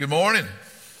Good morning.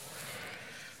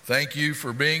 Thank you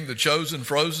for being the chosen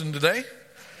frozen today,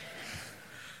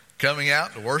 coming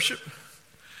out to worship.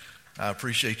 I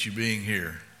appreciate you being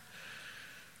here.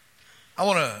 I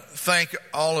want to thank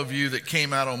all of you that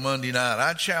came out on Monday night.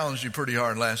 I challenged you pretty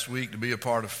hard last week to be a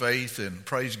part of Faith, and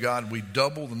praise God, we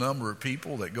doubled the number of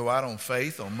people that go out on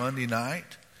Faith on Monday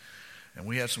night, and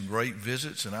we had some great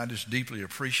visits, and I just deeply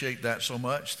appreciate that so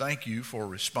much. Thank you for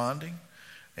responding,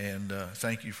 and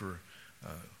thank you for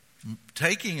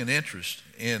taking an interest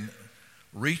in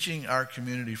reaching our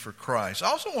community for Christ. I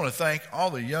also want to thank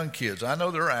all the young kids. I know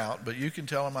they're out, but you can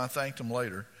tell them I thanked them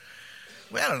later.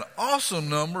 We had an awesome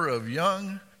number of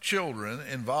young children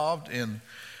involved in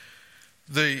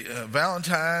the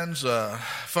Valentine's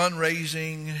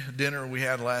fundraising dinner we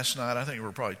had last night. I think there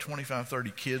were probably 25, 30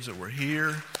 kids that were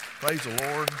here. Praise the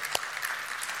Lord.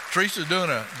 Teresa's doing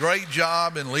a great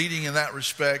job in leading in that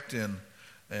respect, and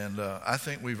I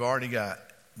think we've already got,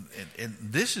 and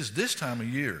this is this time of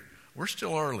year. We're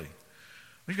still early.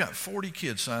 We've got 40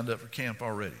 kids signed up for camp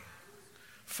already.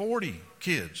 40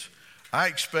 kids. I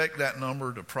expect that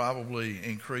number to probably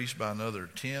increase by another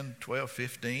 10, 12,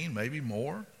 15, maybe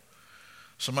more.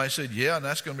 Somebody said, yeah, and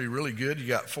that's going to be really good. You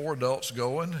got 4 adults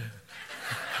going.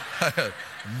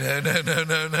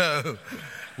 No.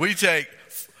 We take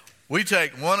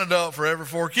 1 adult for every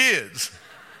 4 kids.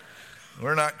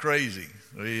 We're not crazy.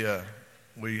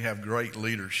 We have great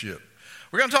leadership.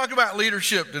 We're going to talk about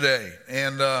leadership today,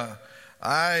 and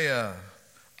I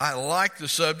like the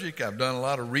subject. I've done a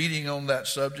lot of reading on that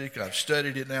subject. I've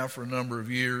studied it now for a number of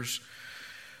years.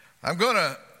 I'm going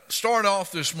to start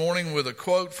off this morning with a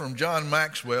quote from John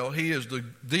Maxwell. He is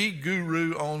the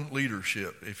guru on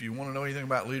leadership. If you want to know anything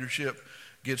about leadership,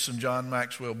 get some John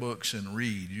Maxwell books and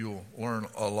read. You'll learn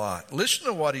a lot. Listen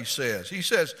to what he says. He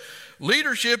says,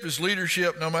 leadership is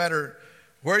leadership no matter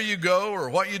where you go or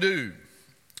what you do.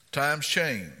 Times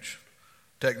change.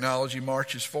 Technology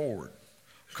marches forward.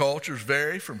 Cultures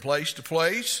vary from place to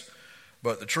place,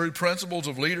 but the true principles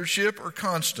of leadership are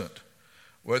constant.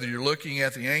 Whether you're looking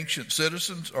at the ancient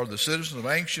citizens or the citizens of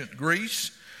ancient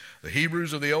Greece, the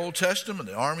Hebrews of the Old Testament,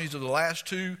 the armies of the last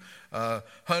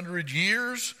 200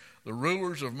 years, the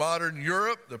rulers of modern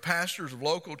Europe, the pastors of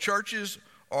local churches,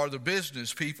 or the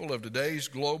business people of today's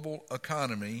global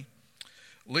economy,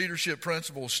 leadership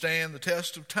principles stand the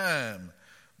test of time.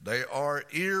 They are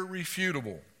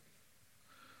irrefutable.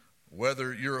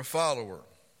 Whether you're a follower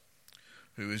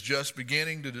who is just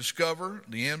beginning to discover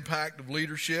the impact of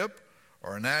leadership,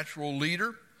 or a natural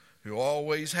leader who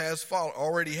already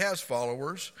has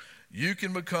followers, you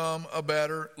can become a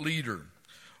better leader.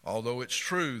 Although it's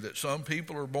true that some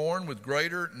people are born with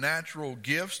greater natural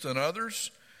gifts than others,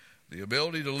 the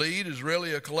ability to lead is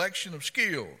really a collection of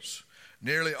skills,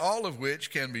 nearly all of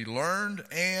which can be learned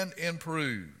and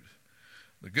improved.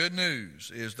 The good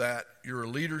news is that your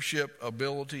leadership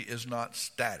ability is not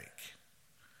static.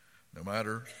 No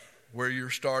matter where you're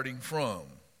starting from,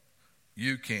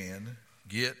 you can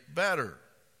get better.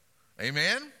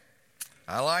 Amen?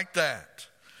 I like that.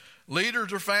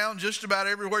 Leaders are found just about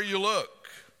everywhere you look.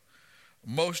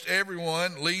 Most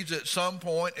everyone leads at some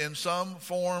point in some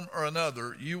form or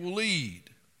another. You will lead.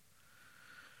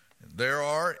 There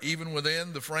are, even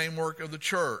within the framework of the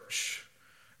church,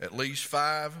 at least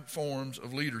 5 forms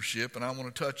of leadership, and I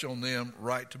want to touch on them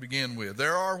right to begin with.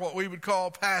 There are what we would call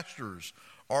pastors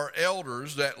or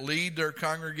elders that lead their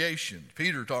congregation.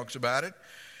 Peter talks about it.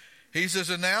 He says,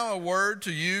 and now a word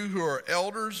to you who are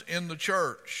elders in the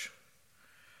church.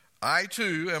 I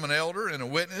too am an elder and a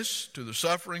witness to the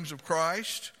sufferings of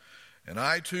Christ, and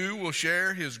I too will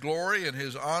share his glory and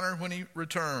his honor when he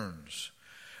returns.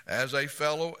 As a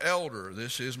fellow elder,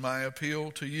 this is my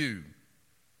appeal to you.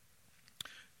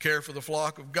 Care for the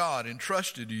flock of God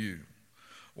entrusted to you.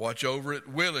 Watch over it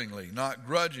willingly, not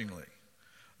grudgingly,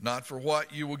 not for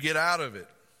what you will get out of it,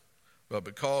 but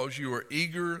because you are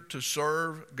eager to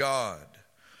serve God.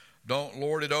 Don't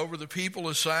lord it over the people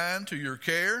assigned to your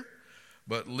care,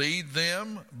 but lead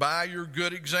them by your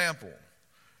good example.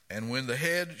 And when the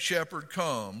head shepherd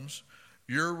comes,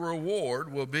 your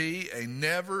reward will be a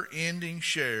never-ending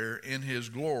share in his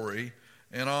glory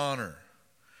and honor.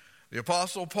 The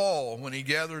Apostle Paul, when he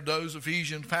gathered those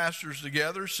Ephesian pastors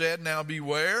together, said, now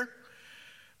beware,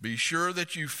 be sure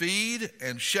that you feed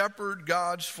and shepherd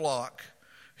God's flock,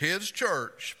 his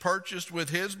church, purchased with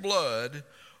his blood,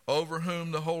 over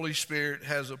whom the Holy Spirit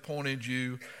has appointed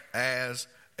you as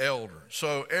elders.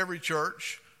 So every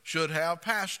church should have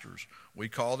pastors. We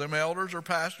call them elders or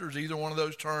pastors. Either one of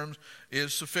those terms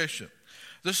is sufficient.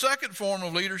 The second form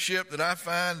of leadership that I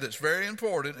find that's very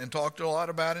important and talked a lot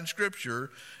about in Scripture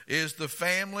is the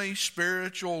family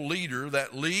spiritual leader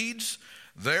that leads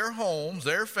their homes,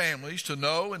 their families, to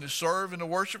know and to serve and to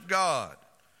worship God.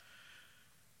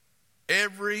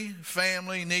 Every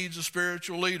family needs a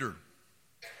spiritual leader.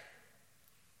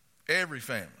 Every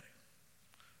family.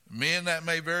 Men, that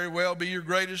may very well be your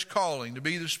greatest calling, to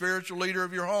be the spiritual leader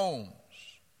of your homes.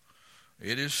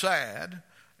 It is sad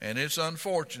and it's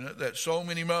unfortunate that so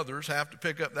many mothers have to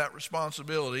pick up that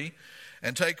responsibility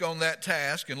and take on that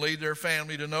task and lead their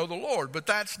family to know the Lord. But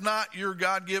that's not your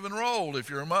God-given role if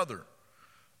you're a mother.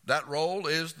 That role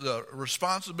is the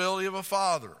responsibility of a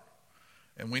father.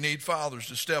 And we need fathers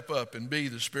to step up and be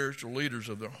the spiritual leaders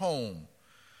of their home.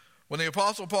 When the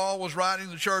Apostle Paul was writing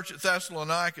to the church at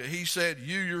Thessalonica, he said,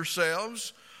 "You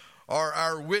yourselves are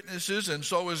our witnesses, and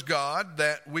so is God,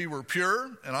 that we were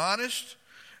pure and honest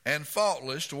and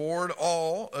faultless toward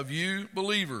all of you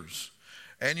believers.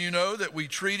 And you know that we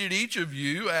treated each of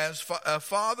you as a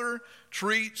father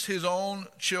treats his own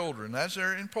children." That's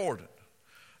very important.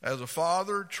 As a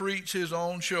father treats his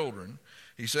own children.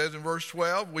 He says in verse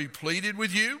 12, "We pleaded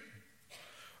with you,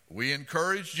 we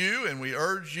encouraged you, and we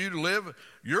urged you to live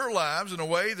your lives in a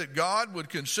way that God would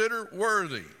consider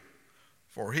worthy.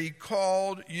 For he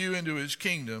called you into his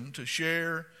kingdom to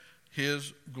share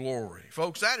his glory."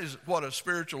 Folks, that is what a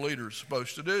spiritual leader is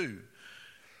supposed to do.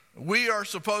 We are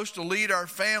supposed to lead our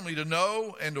family to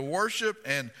know and to worship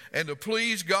and to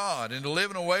please God and to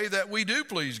live in a way that we do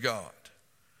please God.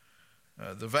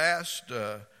 The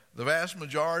vast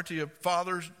majority of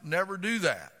fathers never do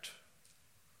that.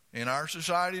 In our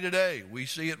society today, we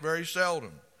see it very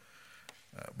seldom.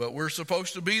 But we're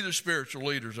supposed to be the spiritual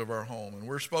leaders of our home, and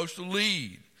we're supposed to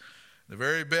lead. The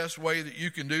very best way that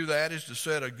you can do that is to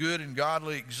set a good and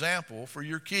godly example for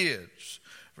your kids,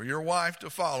 for your wife to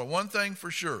follow. One thing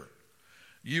for sure,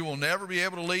 you will never be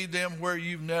able to lead them where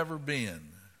you've never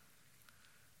been.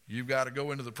 You've got to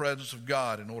go into the presence of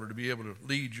God in order to be able to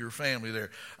lead your family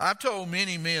there. I've told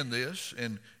many men this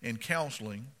in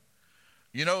counseling.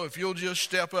 You know, if you'll just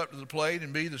step up to the plate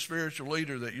and be the spiritual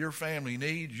leader that your family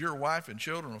needs, your wife and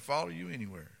children will follow you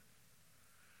anywhere.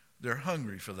 They're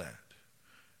hungry for that.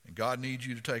 And God needs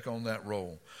you to take on that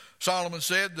role. Solomon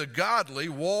said, "The godly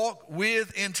walk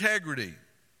with integrity."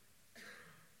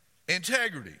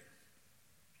 Integrity.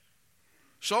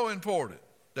 So important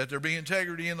that there be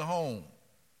integrity in the home.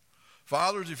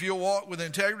 Fathers, if you'll walk with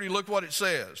integrity, look what it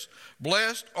says.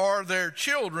 "Blessed are their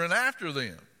children after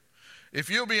them." If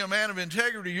you'll be a man of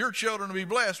integrity, your children will be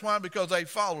blessed. Why? Because they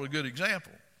followed a good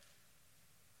example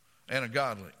and a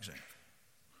godly example.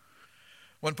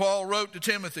 When Paul wrote to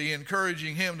Timothy,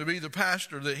 encouraging him to be the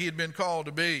pastor that he had been called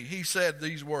to be, he said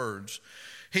these words.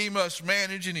 He must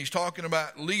manage, and he's talking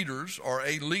about leaders or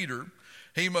a leader,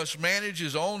 he must manage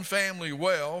his own family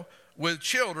well with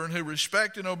children who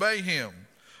respect and obey him.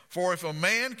 For if a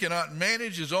man cannot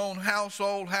manage his own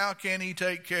household, how can he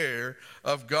take care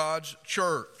of God's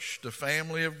church, the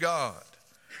family of God?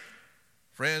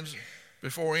 Friends,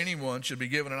 before anyone should be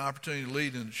given an opportunity to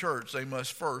lead in the church, they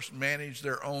must first manage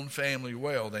their own family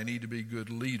well. They need to be good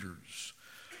leaders.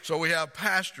 So we have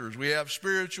pastors, we have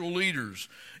spiritual leaders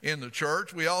in the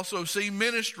church. We also see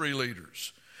ministry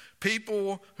leaders,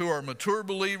 people who are mature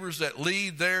believers that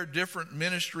lead their different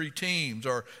ministry teams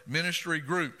or ministry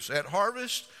groups. At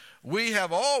Harvest, we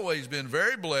have always been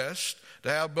very blessed to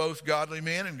have both godly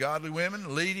men and godly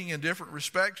women leading in different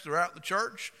respects throughout the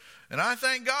church, and I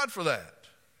thank God for that.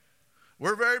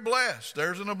 We're very blessed.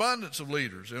 There's an abundance of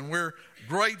leaders, and we're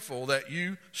grateful that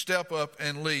you step up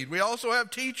and lead. We also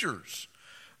have teachers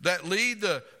that lead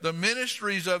the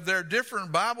ministries of their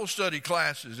different Bible study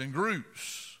classes and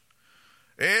groups.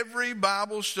 Every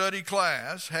Bible study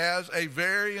class has a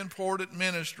very important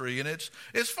ministry, and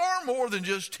it's far more than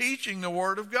just teaching the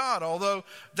Word of God, although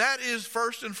that is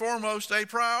first and foremost a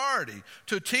priority,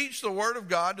 to teach the Word of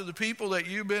God to the people that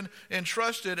you've been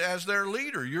entrusted as their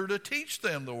leader. You're to teach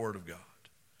them the Word of God.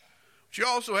 But you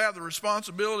also have the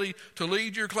responsibility to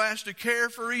lead your class to care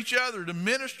for each other, to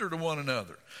minister to one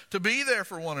another, to be there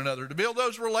for one another, to build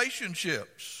those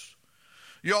relationships.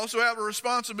 You also have a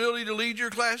responsibility to lead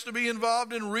your class to be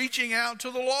involved in reaching out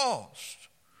to the lost.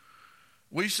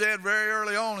 We said very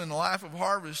early on in the life of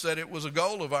Harvest that it was a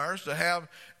goal of ours to have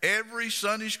every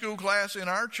Sunday school class in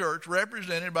our church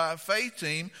represented by a faith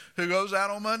team who goes out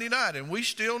on Monday night, and we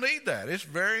still need that. It's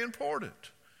very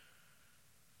important.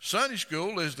 Sunday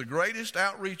school is the greatest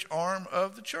outreach arm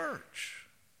of the church.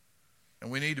 And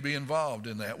we need to be involved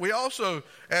in that. We also,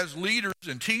 as leaders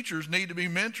and teachers, need to be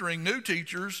mentoring new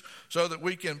teachers so that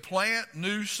we can plant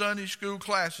new Sunday school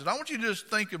classes. I want you to just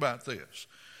think about this.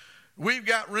 We've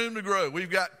got room to grow. We've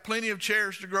got plenty of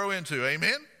chairs to grow into.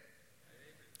 Amen?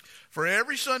 For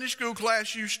every Sunday school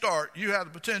class you start, you have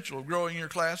the potential of growing your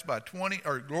class by 20,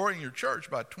 or growing your church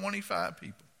by 25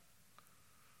 people.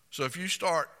 So if you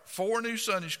start 4 new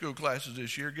Sunday school classes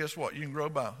this year, guess what? You can grow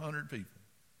by 100 people.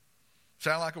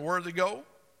 Sound like a worthy goal?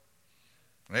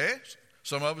 Yes.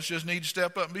 Some of us just need to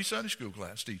step up and be Sunday school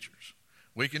class teachers.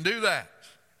 We can do that.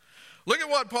 Look at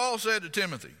what Paul said to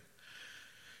Timothy.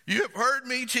 You have heard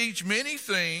me teach many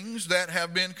things that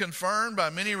have been confirmed by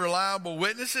many reliable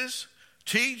witnesses.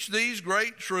 Teach these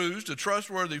great truths to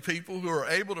trustworthy people who are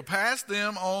able to pass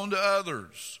them on to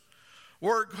others.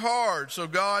 Work hard so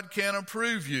God can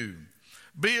approve you.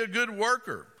 Be a good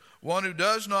worker, one who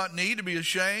does not need to be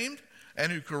ashamed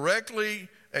and who correctly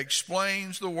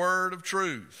explains the word of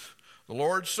truth. The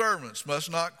Lord's servants must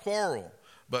not quarrel,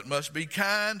 but must be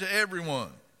kind to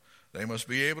everyone. They must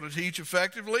be able to teach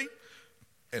effectively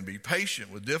and be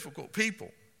patient with difficult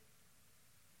people.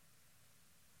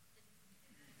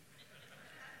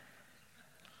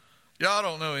 Y'all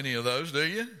don't know any of those, do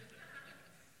you?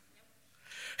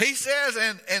 He says,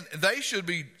 and they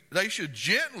should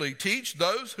gently teach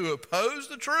those who oppose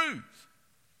the truth.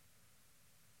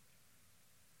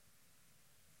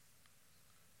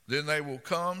 Then they will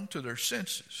come to their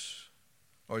senses.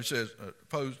 Or he says,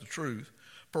 oppose the truth.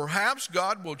 Perhaps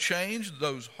God will change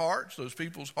those hearts, those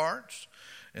people's hearts,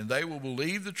 and they will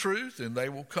believe the truth, and they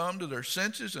will come to their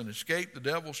senses and escape the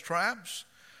devil's traps,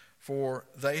 for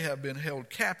they have been held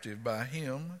captive by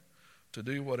him to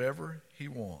do whatever he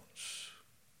wants.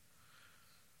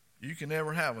 You can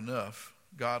never have enough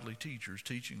godly teachers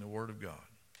teaching the Word of God.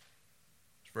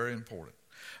 It's very important.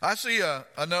 I see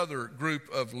another group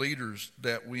of leaders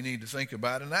that we need to think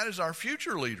about, and that is our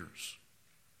future leaders.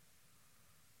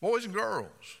 Boys and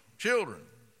girls, children,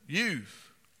 youth.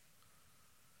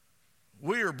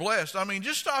 We are blessed. I mean,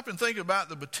 just stop and think about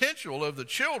the potential of the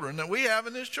children that we have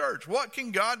in this church. What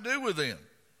can God do with them?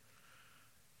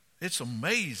 It's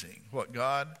amazing what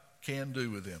God can do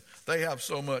with them. They have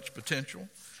so much potential.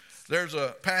 There's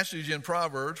a passage in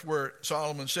Proverbs where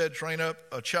Solomon said, train up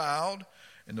a child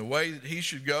in the way that he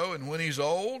should go, and when he's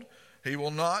old, he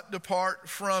will not depart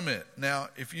from it. Now,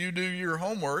 if you do your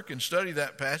homework and study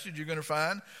that passage, you're going to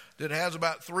find that it has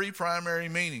about 3 primary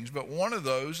meanings. But one of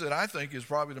those that I think is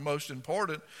probably the most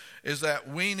important is that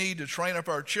we need to train up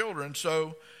our children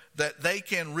so that they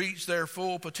can reach their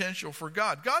full potential for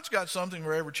God. God's got something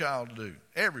for every child to do,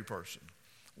 every person.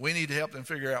 We need to help them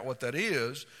figure out what that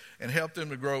is and help them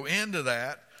to grow into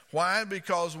that. Why?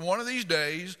 Because one of these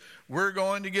days, we're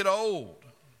going to get old.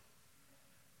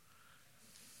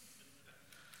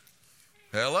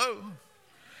 Hello?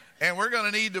 And we're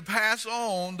going to need to pass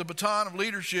on the baton of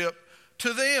leadership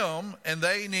to them, and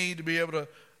they need to be able to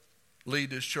lead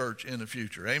this church in the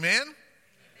future. Amen? Amen.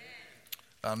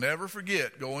 I'll never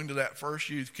forget going to that first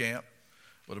youth camp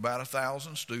with about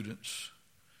 1,000 students,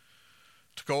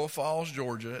 Toccoa Falls,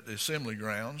 Georgia, at the assembly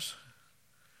grounds.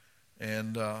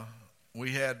 And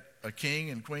we had a king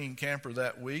and queen camper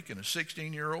that week, and a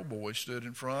 16-year-old boy stood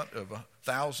in front of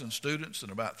 1,000 students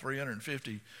and about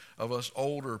 350 of us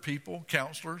older people,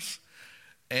 counselors.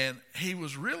 And he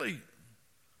was really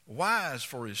wise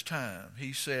for his time.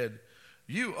 He said,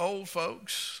 you old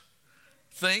folks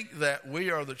think that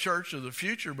we are the church of the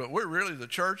future, but we're really the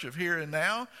church of here and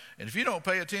now. And if you don't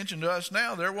pay attention to us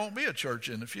now, there won't be a church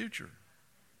in the future.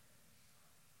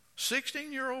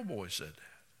 16-year-old boy said that.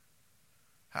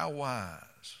 How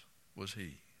wise was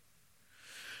he?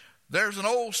 There's an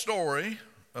old story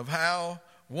of how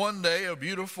one day a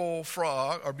beautiful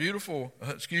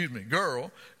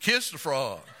girl kissed a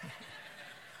frog.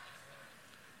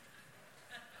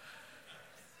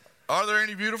 Are there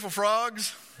any beautiful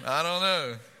frogs? I don't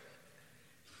know.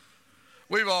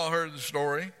 We've all heard the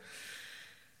story.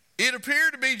 It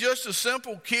appeared to be just a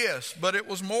simple kiss, but it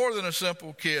was more than a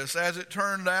simple kiss. As it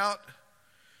turned out,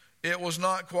 it was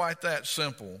not quite that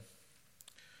simple.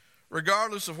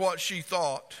 Regardless of what she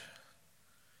thought,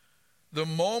 the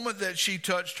moment that she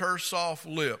touched her soft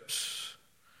lips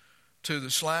to the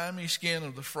slimy skin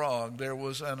of the frog, there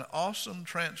was an awesome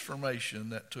transformation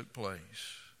that took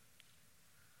place.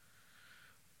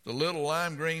 The little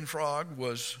lime green frog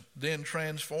was then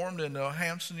transformed into a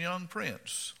handsome young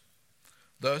prince.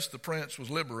 Thus, the prince was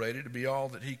liberated to be all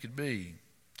that he could be.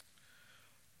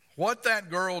 What that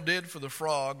girl did for the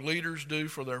frog, leaders do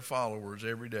for their followers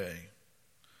every day.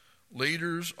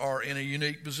 Leaders are in a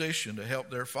unique position to help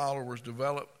their followers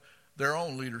develop their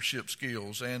own leadership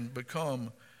skills and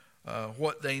become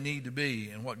what they need to be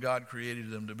and what God created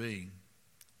them to be.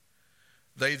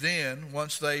 They then,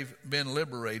 once they've been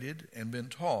liberated and been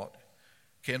taught,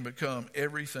 can become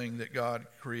everything that God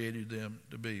created them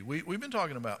to be. We've been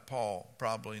talking about Paul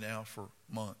probably now for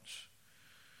months.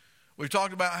 We've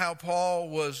talked about how Paul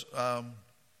was,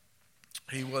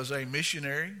 he was a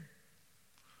missionary.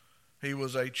 He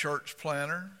was a church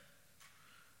planter.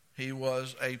 He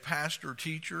was a pastor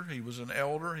teacher. He was an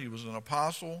elder. He was an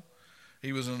apostle.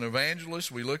 He was an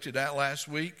evangelist. We looked at that last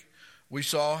week. We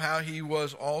saw how he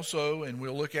was also, and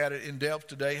we'll look at it in depth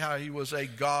today, how he was a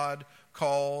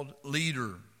God-called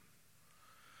leader.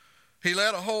 He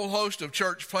led a whole host of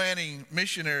church planting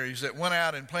missionaries that went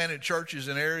out and planted churches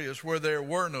in areas where there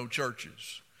were no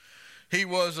churches. He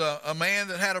was a man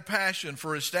that had a passion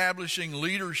for establishing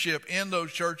leadership in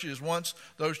those churches once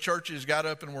those churches got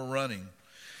up and were running.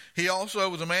 He also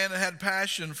was a man that had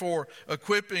passion for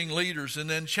equipping leaders and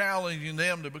then challenging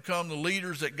them to become the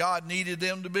leaders that God needed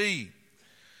them to be.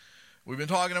 We've been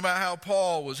talking about how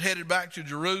Paul was headed back to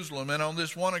Jerusalem, and on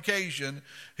this one occasion,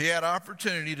 he had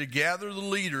opportunity to gather the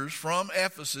leaders from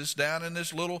Ephesus down in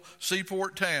this little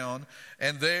seaport town,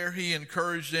 and there he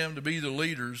encouraged them to be the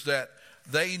leaders that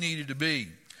they needed to be.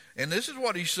 And this is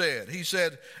what he said. He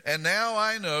said, "And now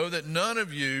I know that none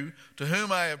of you to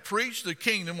whom I have preached the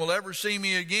kingdom will ever see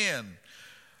me again.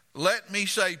 Let me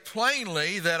say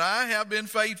plainly that I have been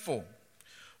faithful.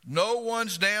 No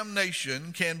one's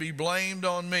damnation can be blamed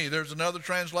on me." There's another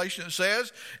translation that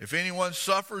says, "If anyone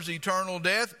suffers eternal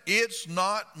death, it's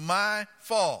not my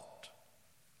fault.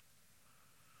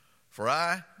 For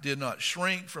I did not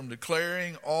shrink from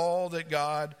declaring all that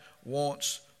God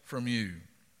wants from you."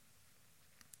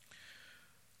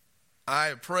 I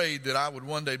have prayed that I would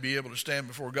one day be able to stand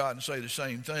before God and say the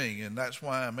same thing, and that's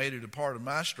why I made it a part of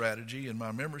my strategy in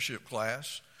my membership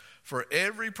class. For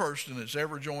every person that's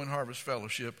ever joined Harvest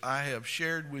Fellowship, I have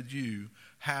shared with you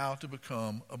how to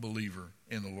become a believer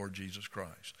in the Lord Jesus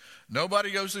Christ. Nobody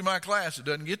goes through my class that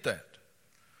doesn't get that.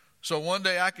 So one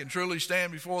day I can truly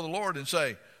stand before the Lord and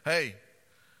say, hey,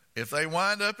 if they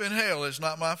wind up in hell, it's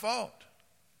not my fault.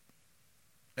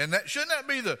 And that shouldn't that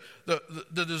be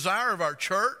the desire of our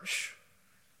church?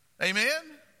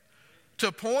 Amen?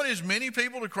 To point as many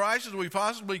people to Christ as we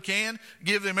possibly can,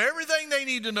 give them everything they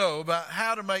need to know about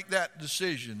how to make that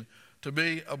decision to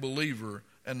be a believer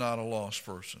and not a lost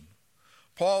person.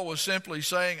 Paul was simply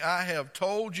saying, I have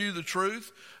told you the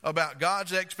truth about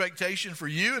God's expectation for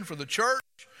you and for the church.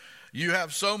 You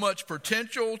have so much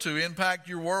potential to impact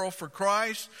your world for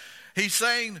Christ. He's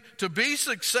saying to be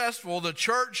successful, the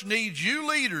church needs you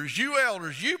leaders, you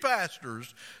elders, you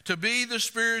pastors to be the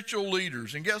spiritual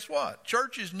leaders. And guess what?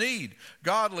 Churches need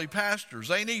godly pastors.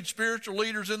 They need spiritual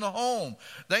leaders in the home.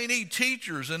 They need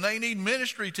teachers, and they need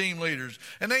ministry team leaders.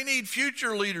 And they need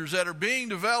future leaders that are being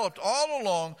developed all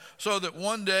along so that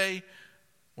one day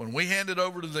when we hand it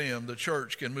over to them, the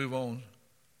church can move on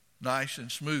nice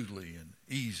and smoothly and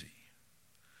easy.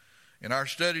 In our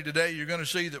study today, you're going to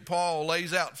see that Paul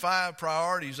lays out 5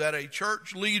 priorities that a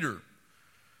church leader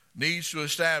needs to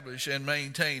establish and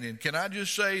maintain. And can I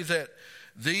just say that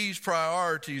these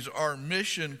priorities are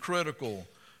mission critical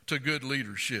to good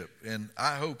leadership. And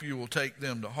I hope you will take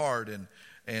them to heart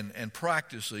and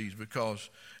practice these, because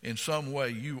in some way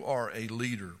you are a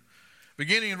leader.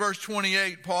 Beginning in verse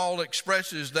 28, Paul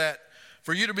expresses that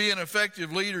for you to be an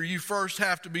effective leader, you first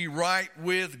have to be right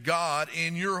with God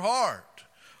in your heart.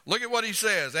 Look at what he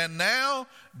says. And now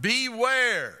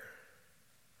beware.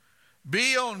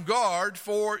 Be on guard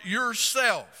for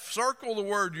yourself. Circle the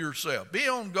word yourself. Be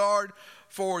on guard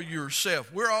for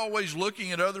yourself. We're always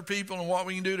looking at other people and what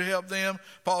we can do to help them.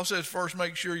 Paul says first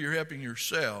make sure you're helping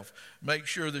yourself. Make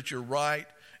sure that you're right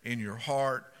in your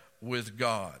heart with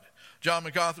God. John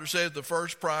MacArthur says the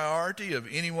first priority of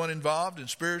anyone involved in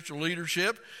spiritual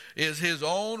leadership is his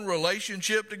own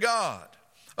relationship to God.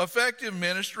 Effective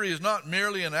ministry is not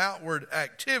merely an outward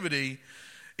activity.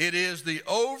 It is the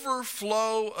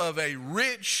overflow of a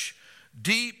rich,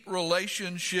 deep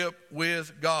relationship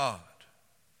with God.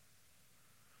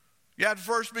 You have to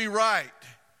first be right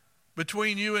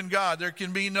between you and God. There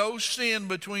can be no sin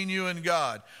between you and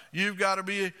God. You've got to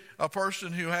be a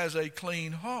person who has a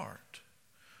clean heart.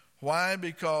 Why?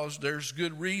 Because there's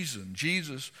good reason.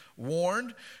 Jesus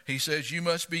warned. He says you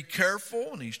must be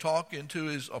careful, and he's talking to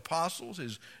his apostles,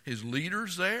 his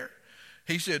leaders there.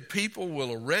 He said people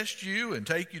will arrest you and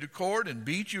take you to court and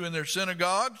beat you in their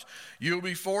synagogues. You'll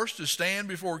be forced to stand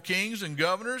before kings and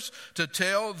governors to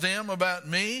tell them about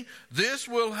me. This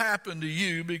will happen to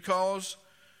you because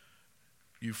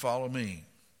you follow me.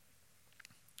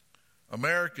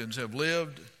 Americans have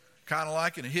lived kind of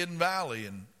like in a hidden valley,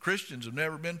 and Christians have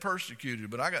never been persecuted.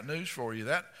 But I got news for you.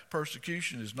 That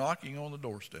persecution is knocking on the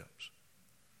doorsteps.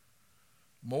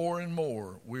 More and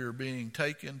more we're being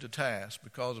taken to task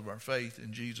because of our faith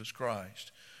in Jesus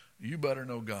Christ. You better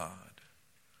know God.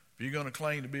 If you're going to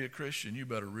claim to be a Christian, you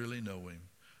better really know him.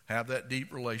 Have that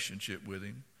deep relationship with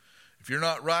him. If you're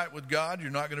not right with God,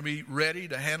 you're not going to be ready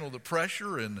to handle the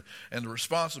pressure and the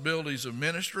responsibilities of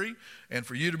ministry. And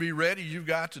for you to be ready, you've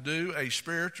got to do a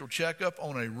spiritual checkup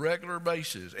on a regular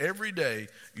basis. Every day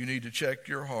you need to check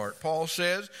your heart. Paul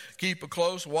says, keep a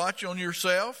close watch on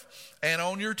yourself and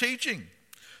on your teaching.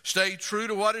 Stay true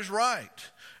to what is right,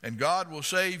 and God will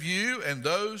save you and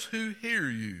those who hear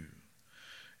you.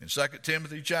 In 2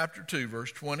 Timothy chapter 2,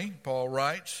 verse 20, Paul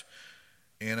writes,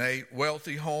 in a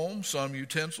wealthy home, some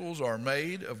utensils are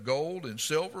made of gold and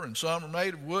silver, and some are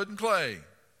made of wood and clay.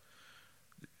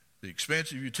 The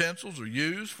expensive utensils are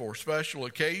used for special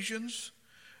occasions,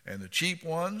 and the cheap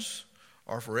ones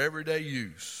are for everyday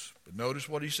use. But notice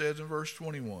what he says in verse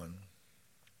 21.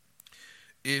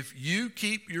 If you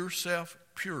keep yourself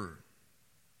pure,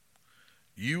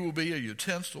 you will be a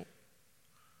utensil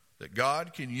that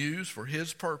God can use for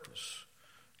his purpose.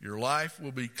 Your life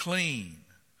will be clean,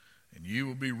 and you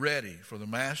will be ready for the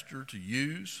master to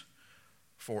use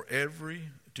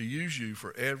you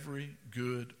for every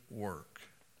good work.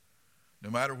 No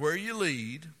matter where you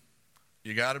lead,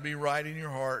 you got to be right in your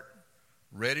heart,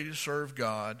 ready to serve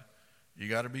God. You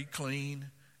got to be clean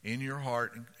in your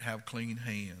heart and have clean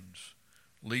hands.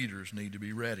 Leaders need to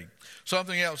be ready.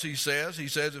 Something else he says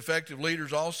effective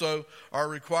leaders also are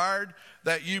required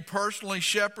that you personally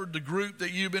shepherd the group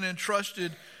that you've been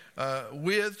entrusted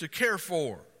with to care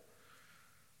for.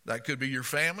 That could be your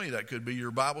family. That could be your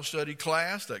Bible study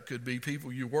class. That could be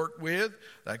people you work with.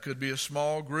 That could be a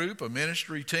small group, a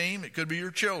ministry team. It could be your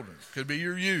children. It could be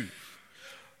your youth.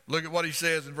 Look at what he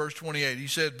says in verse 28. He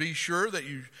said, be sure that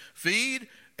you feed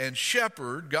and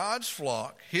shepherd God's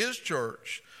flock, his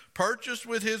church, purchased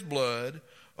with his blood,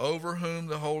 over whom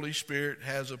the Holy Spirit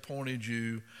has appointed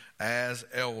you as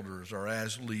elders or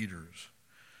as leaders.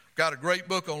 Got a great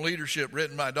book on leadership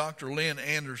written by Dr. Lynn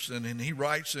Anderson, and he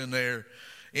writes in there,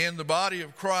 in the body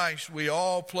of Christ, we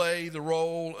all play the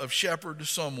role of shepherd to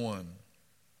someone.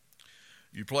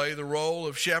 You play the role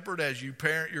of shepherd as you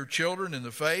parent your children in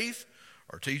the faith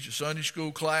or teach a Sunday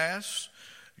school class.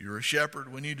 You're a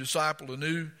shepherd when you disciple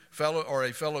a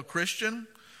fellow Christian.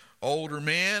 Older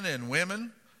men and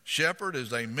women shepherd as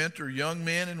they mentor young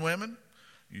men and women.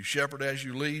 You shepherd as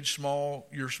you lead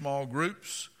your small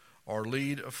groups or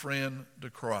lead a friend to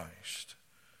Christ.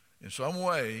 In some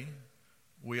way,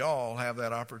 we all have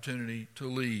that opportunity to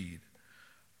lead.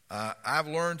 I've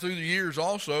learned through the years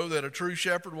also that a true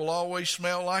shepherd will always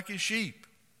smell like his sheep.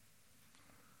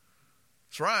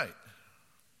 That's right.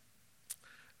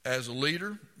 As a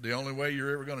leader, the only way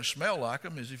you're ever going to smell like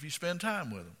them is if you spend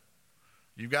time with them.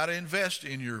 You've got to invest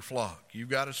in your flock. You've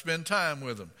got to spend time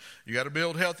with them. You've got to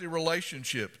build healthy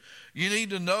relationships. You need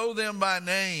to know them by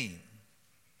name,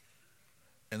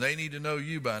 and they need to know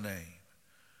you by name.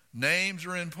 Names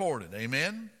are important.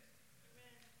 Amen?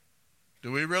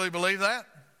 Do we really believe that?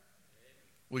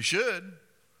 We should.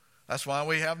 That's why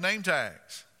we have name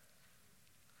tags.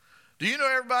 Do you know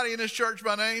everybody in this church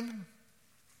by name?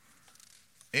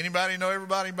 Anybody know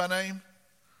everybody by name?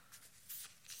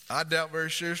 I doubt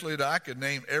very seriously that I could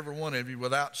name every one of you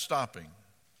without stopping.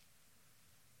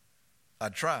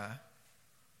 I'd try,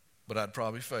 but I'd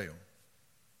probably fail.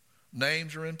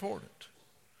 Names are important.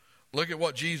 Look at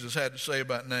what Jesus had to say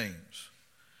about names.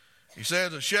 He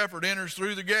says, a shepherd enters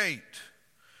through the gate.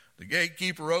 The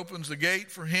gatekeeper opens the gate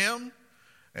for him,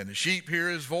 and the sheep hear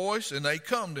his voice, and they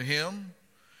come to him.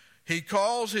 He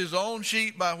calls his own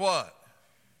sheep by what?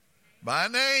 By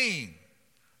name,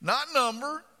 not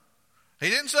number. He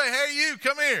didn't say, hey, you,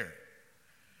 come here.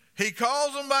 He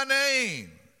calls them by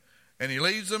name, and he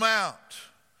leads them out.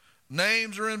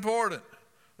 Names are important.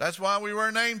 That's why we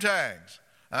wear name tags.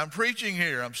 I'm preaching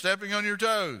here. I'm stepping on your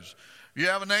toes. If you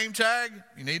have a name tag,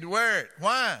 you need to wear it.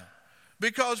 Why?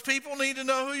 Because people need to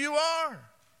know who you are.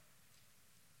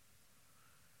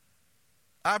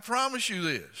 I promise you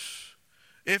this.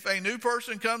 If a new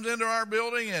person comes into our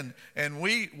building and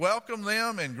we welcome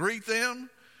them and greet them,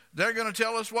 they're going to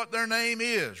tell us what their name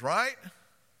is, right?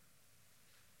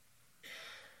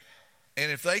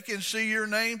 And if they can see your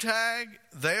name tag,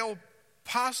 they'll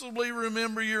possibly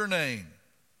remember your name.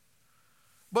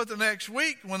 But the next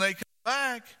week when they come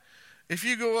back, if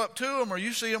you go up to them or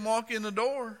you see them walk in the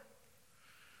door,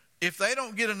 if they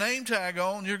don't get a name tag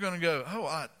on, you're going to go, oh,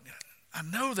 I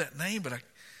know that name, but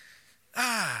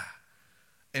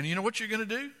And you know what you're going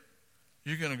to do?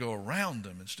 You're going to go around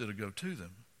them instead of go to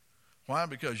them. Why?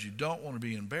 Because you don't want to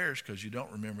be embarrassed because you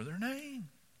don't remember their name.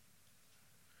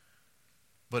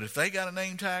 But if they got a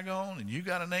name tag on and you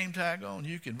got a name tag on,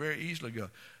 you can very easily go,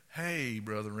 hey,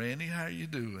 Brother Randy, how you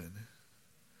doing?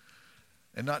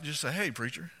 And not just say, hey,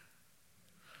 preacher.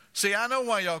 See, I know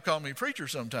why y'all call me preacher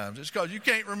sometimes. It's because you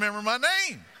can't remember my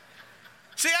name.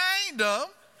 See, I ain't dumb.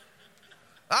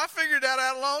 I figured that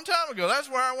out a long time ago. That's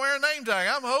why I wear a name tag.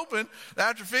 I'm hoping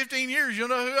that after 15 years you'll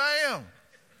know who I am.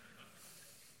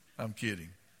 I'm kidding.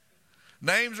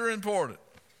 Names are important.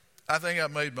 I think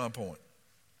I've made my point.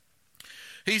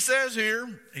 He says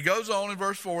here, he goes on in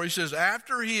verse 4, he says,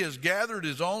 after he has gathered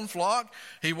his own flock,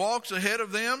 he walks ahead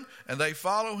of them, and they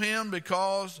follow him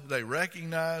because they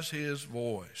recognize his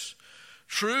voice.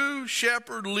 True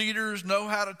shepherd leaders know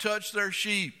how to touch their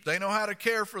sheep. They know how to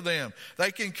care for them.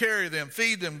 They can carry them,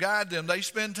 feed them, guide them. They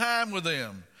spend time with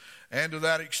them. And to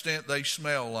that extent, they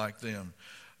smell like them.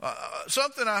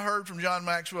 Something I heard from John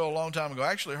Maxwell a long time ago.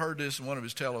 I actually heard this in one of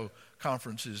his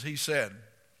teleconferences. He said,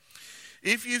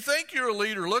 if you think you're a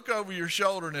leader, look over your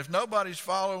shoulder, and if nobody's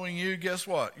following you, guess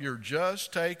what? You're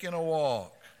just taking a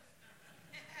walk.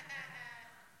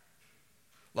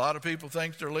 A lot of people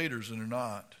think they're leaders, and they're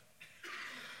not.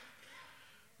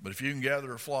 But if you can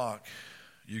gather a flock,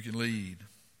 you can lead.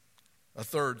 A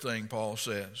third thing Paul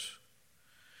says.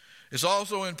 It's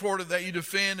also important that you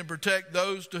defend and protect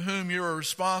those to whom you are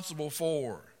responsible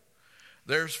for.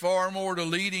 There's far more to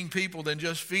leading people than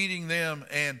just feeding them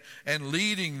and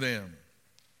leading them.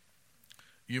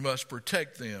 You must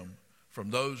protect them from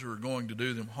those who are going to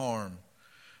do them harm.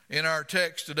 In our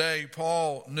text today,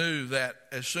 Paul knew that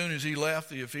as soon as he left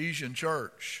the Ephesian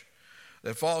church,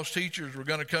 that false teachers were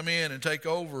going to come in and take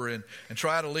over and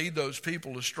try to lead those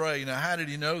people astray. Now, how did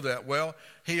he know that? Well,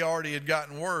 he already had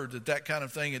gotten word that kind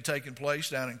of thing had taken place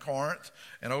down in Corinth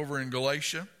and over in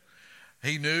Galatia.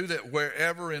 He knew that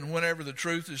wherever and whenever the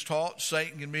truth is taught,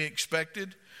 Satan can be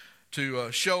expected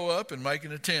to show up and make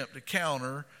an attempt to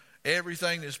counter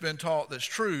everything that's been taught that's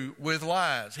true with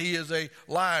lies. He is a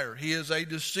liar. He is a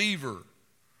deceiver.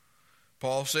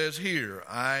 Paul says here,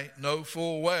 I know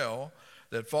full well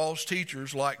that false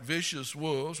teachers like vicious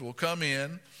wolves will come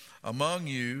in among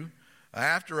you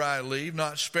after I leave,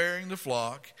 not sparing the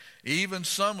flock. Even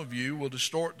some of you will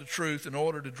distort the truth in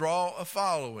order to draw a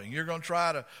following. You're going to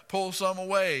try to pull some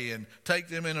away and take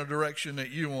them in a direction that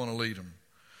you want to lead them.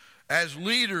 As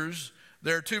leaders,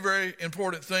 there are two very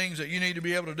important things that you need to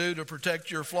be able to do to protect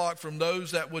your flock from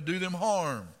those that would do them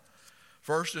harm.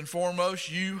 First and foremost,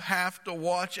 you have to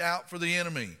watch out for the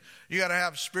enemy. You got to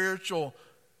have spiritual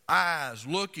eyes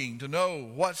looking to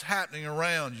know what's happening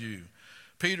around you.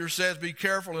 Peter says, be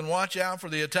careful and watch out for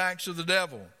the attacks of the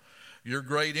devil, your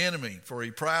great enemy, for he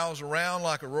prowls around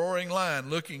like a roaring lion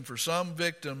looking for some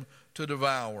victim to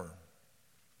devour.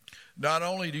 Not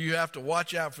only do you have to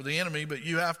watch out for the enemy, but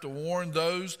you have to warn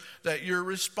those that you're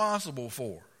responsible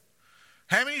for.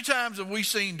 How many times have we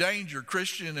seen danger,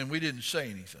 Christian, and we didn't say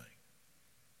anything?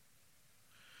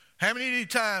 How many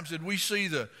times did we see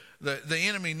the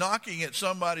enemy knocking at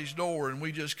somebody's door and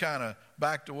we just kind of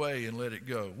backed away and let it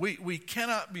go? We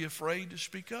cannot be afraid to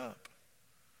speak up.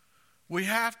 We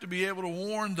have to be able to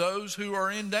warn those who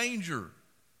are in danger.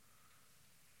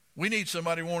 We need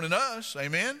somebody warning us,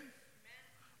 amen?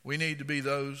 We need to be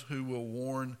those who will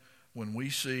warn when we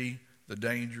see the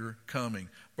danger coming.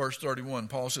 Verse 31,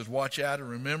 Paul says, watch out and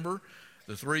remember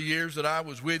the 3 years that I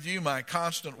was with you, my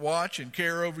constant watch and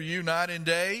care over you night and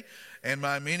day, and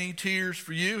my many tears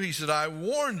for you. He said, I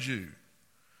warned you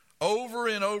over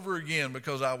and over again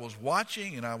because I was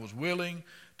watching and I was willing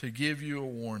to give you a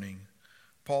warning.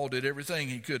 Paul did everything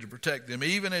he could to protect them,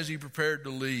 even as he prepared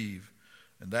to leave.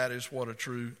 And that is what a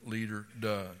true leader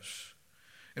does.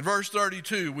 In verse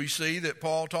 32, we see that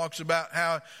Paul talks about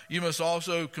how you must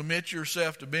also commit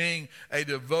yourself to being a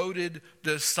devoted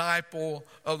disciple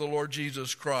of the Lord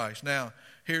Jesus Christ. Now,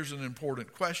 here's an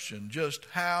important question. Just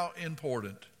how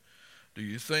important do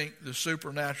you think the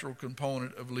supernatural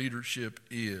component of leadership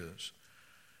is?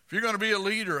 If you're going to be a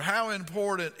leader, how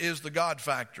important is the God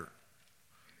factor?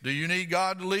 Do you need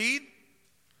God to lead?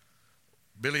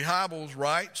 Billy Hybels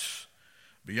writes,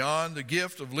 beyond the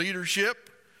gift of leadership,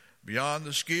 beyond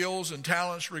the skills and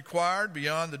talents required,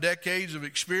 beyond the decades of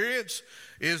experience,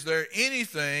 is there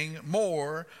anything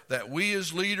more that we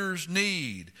as leaders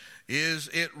need? Is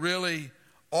it really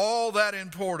all that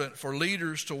important for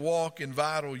leaders to walk in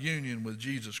vital union with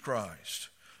Jesus Christ?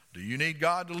 Do you need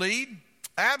God to lead?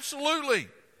 Absolutely.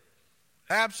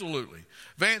 Absolutely.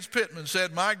 Vance Pittman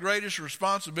said, my greatest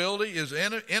responsibility is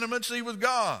intimacy with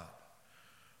God.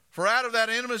 For out of that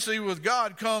intimacy with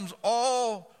God comes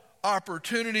all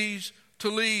opportunities to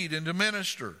lead and to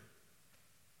minister.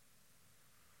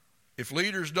 If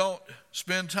leaders don't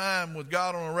spend time with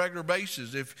God on a regular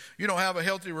basis, if you don't have a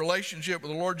healthy relationship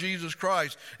with the Lord Jesus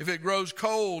Christ, if it grows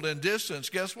cold and distant,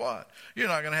 guess what? You're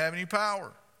not going to have any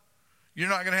power. You're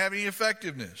not going to have any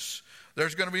effectiveness.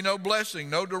 There's going to be no blessing,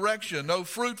 no direction, no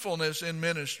fruitfulness in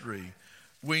ministry.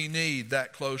 We need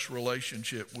that close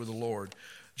relationship with the Lord.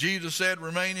 Jesus said,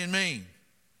 remain in me,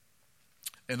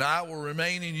 and I will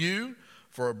remain in you.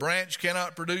 For a branch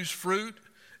cannot produce fruit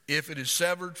if it is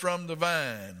severed from the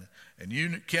vine, and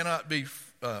you cannot be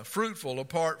fruitful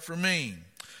apart from me.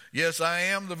 Yes, I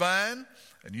am the vine,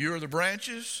 and you are the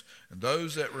branches, and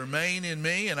those that remain in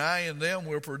me and I in them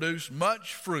will produce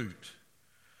much fruit.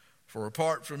 For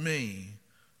apart from me,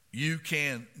 you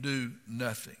can do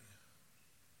nothing.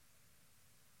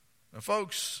 Now,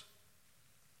 folks,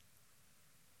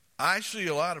 I see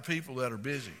a lot of people that are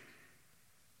busy.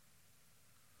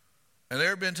 And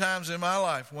there have been times in my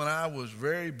life when I was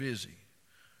very busy.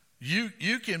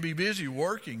 You can be busy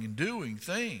working and doing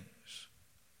things.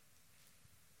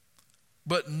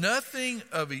 But nothing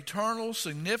of eternal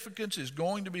significance is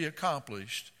going to be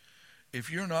accomplished if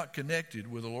you're not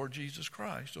connected with the Lord Jesus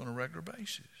Christ on a regular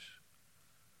basis.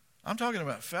 I'm talking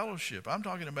about fellowship. I'm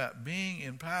talking about being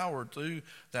empowered through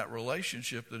that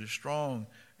relationship that is strong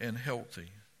and healthy.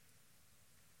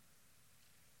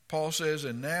 Paul says,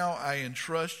 and now I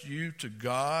entrust you to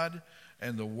God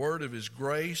and the word of his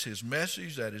grace, his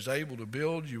message that is able to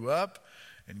build you up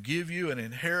and give you an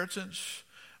inheritance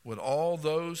with all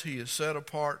those he has set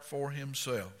apart for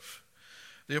himself.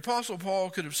 The Apostle Paul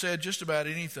could have said just about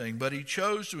anything, but he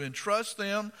chose to entrust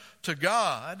them to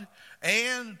God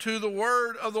and to the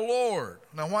word of the Lord.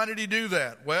 Now, why did he do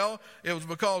that? Well, it was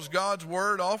because God's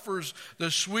word offers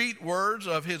the sweet words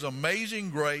of his amazing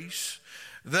grace.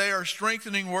 They are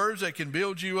strengthening words that can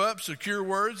build you up, secure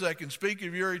words that can speak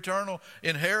of your eternal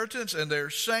inheritance, and they're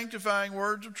sanctifying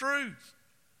words of truth.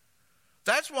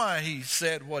 That's why he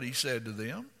said what he said to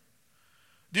them.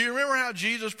 Do you remember how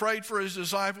Jesus prayed for his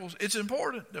disciples? It's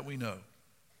important that we know.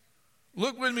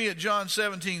 Look with me at John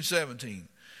 17:17.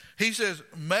 He says,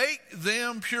 make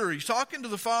them pure. He's talking to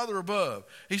the Father above.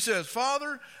 He says,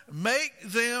 Father, make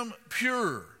them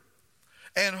pure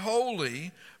and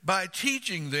holy by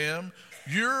teaching them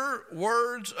your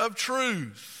words of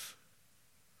truth.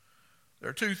 There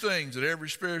are two things that every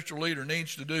spiritual leader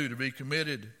needs to do to be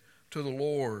committed to the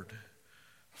Lord.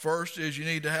 First is you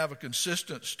need to have a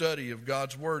consistent study of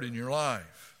God's word in your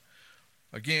life.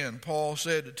 Again, Paul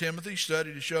said to Timothy,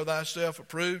 study to show thyself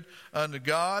approved unto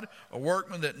God, a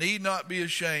workman that need not be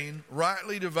ashamed,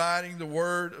 rightly dividing the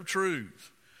word of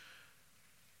truth.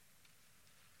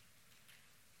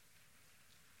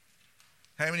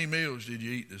 How many meals did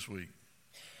you eat this week?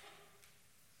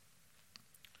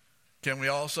 Can we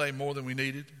all say more than we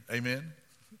needed? Amen?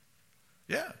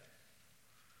 Yeah.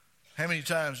 How many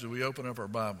times do we open up our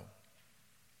Bible?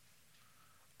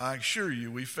 I assure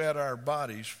you, we fed our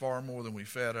bodies far more than we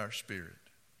fed our spirit.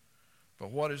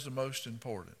 But what is the most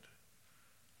important?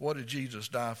 What did Jesus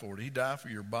die for? Did he die for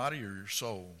your body or your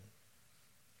soul?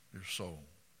 Your soul.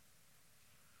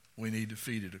 We need to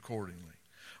feed it accordingly.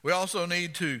 We also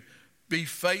need to be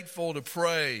faithful to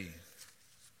pray.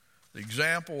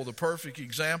 The perfect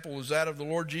example is that of the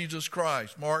Lord Jesus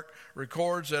Christ. Mark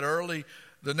records that early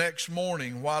the next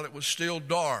morning while it was still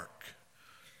dark.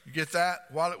 You get that?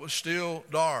 While it was still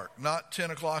dark. Not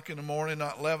 10 o'clock in the morning,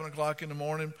 not 11 o'clock in the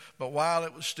morning, but while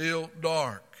it was still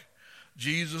dark.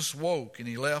 Jesus woke and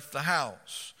he left the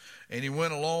house and he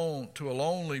went alone to a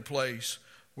lonely place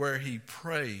where he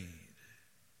prayed.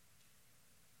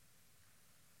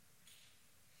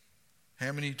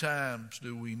 How many times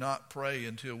do we not pray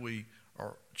until we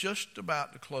are just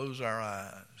about to close our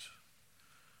eyes?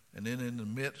 And then in the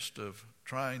midst of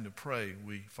trying to pray,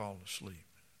 we fall asleep.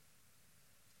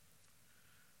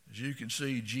 As you can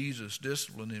see, Jesus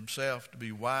disciplined himself to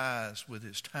be wise with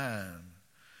his time.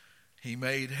 He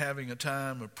made having a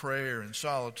time of prayer and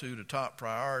solitude a top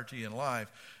priority in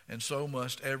life, and so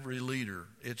must every leader.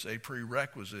 It's a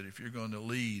prerequisite if you're going to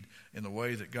lead in the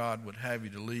way that God would have you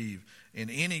to lead in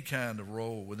any kind of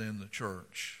role within the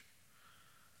church.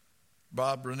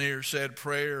 Bob Rainier said,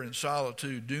 prayer and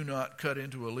solitude do not cut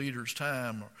into a leader's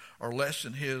time or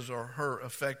lessen his or her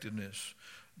effectiveness.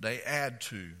 They add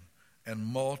to and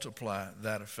multiply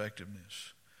that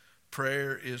effectiveness.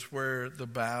 Prayer is where the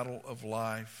battles of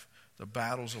life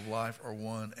are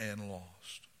won and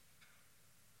lost.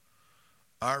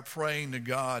 Our praying to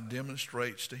God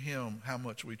demonstrates to him how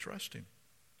much we trust him.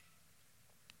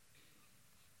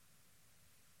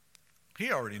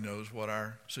 He already knows what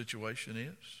our situation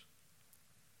is.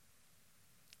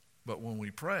 But when we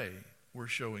pray, we're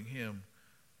showing him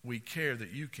we care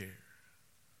that you care.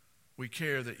 We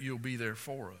care that you'll be there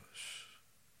for us.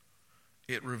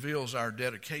 It reveals our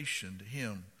dedication to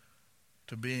him,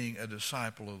 to being a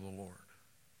disciple of the Lord.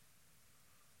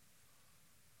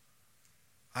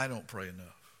 I don't pray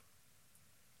enough.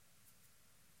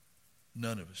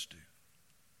 None of us do.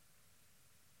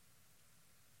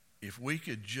 If we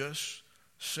could just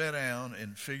sit down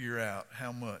and figure out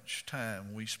how much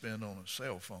time we spend on a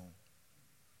cell phone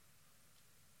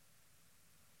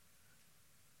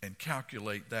and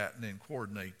calculate that and then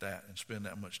coordinate that and spend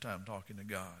that much time talking to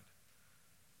God,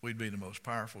 we'd be the most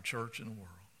powerful church in the world.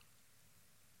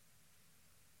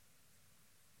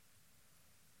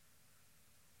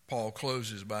 Paul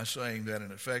closes by saying that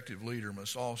an effective leader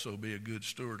must also be a good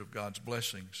steward of God's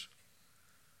blessings.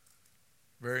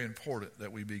 Very important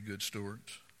that we be good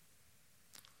stewards.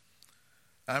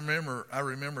 I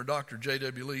remember Dr.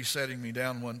 J.W. Lee setting me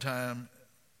down one time.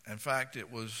 In fact,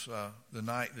 it was the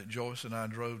night that Joyce and I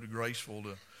drove to Graceville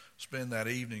to spend that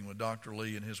evening with Dr.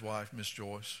 Lee and his wife, Miss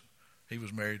Joyce. He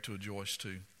was married to a Joyce,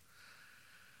 too.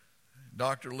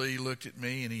 Dr. Lee looked at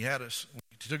me, and he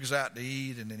took us out to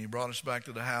eat, and then he brought us back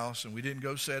to the house, and we didn't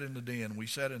go sit in the den. We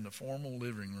sat in the formal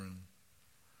living room.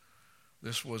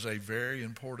 This was a very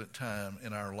important time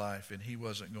in our life, and he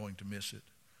wasn't going to miss it.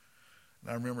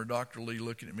 And I remember Dr. Lee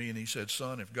looking at me, and he said,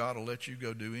 "Son, if God will let you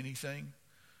go do anything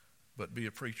but be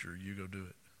a preacher, you go do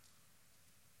it.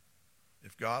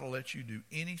 If God will let you do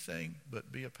anything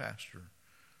but be a pastor,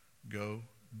 go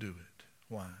do it."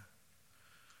 Why?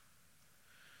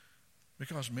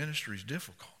 Because ministry is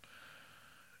difficult.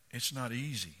 It's not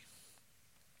easy.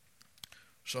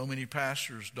 So many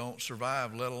pastors don't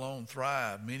survive, let alone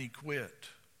thrive. Many quit.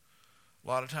 A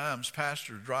lot of times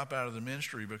pastors drop out of the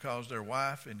ministry because their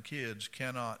wife and kids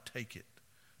cannot take it.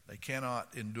 They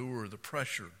cannot endure the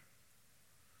pressure.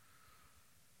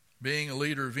 Being a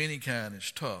leader of any kind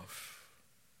is tough.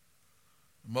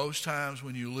 Most times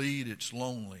when you lead, it's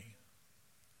lonely.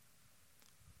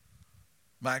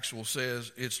 Maxwell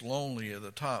says it's lonely at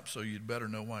the top, so you'd better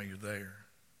know why you're there.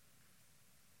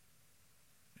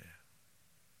 Yeah.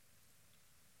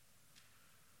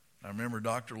 I remember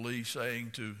Dr. Lee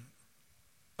saying to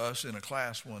us in a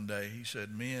class one day, he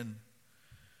said, "Men,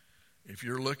 if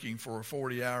you're looking for a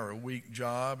 40-hour-a-week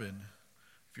job and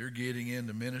if you're getting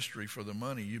into ministry for the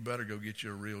money, you better go get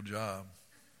you a real job."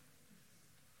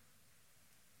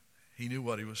 He knew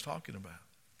what he was talking about.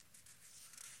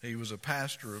 He was a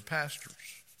pastor of pastors.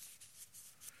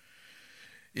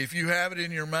 If you have it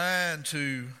in your mind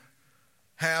to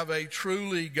have a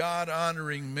truly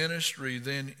God-honoring ministry,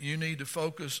 then you need to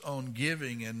focus on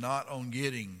giving and not on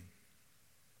getting.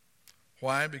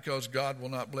 Why? Because God will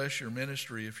not bless your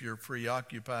ministry if you're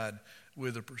preoccupied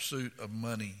with the pursuit of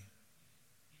money.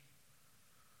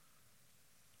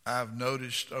 I've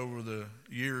noticed over the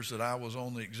years that I was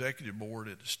on the executive board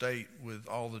at the state with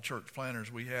all the church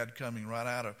planners we had coming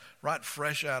right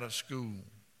fresh out of school.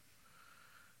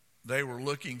 They were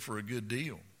looking for a good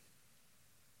deal.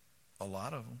 A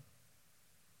lot of them.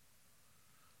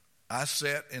 I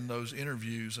sat in those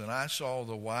interviews and I saw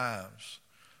the wives.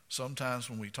 Sometimes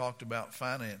when we talked about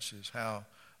finances, how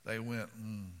they went,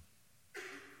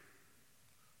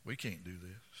 we can't do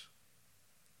this.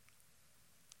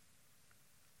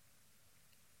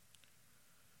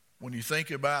 When you think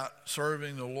about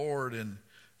serving the Lord and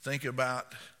think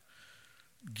about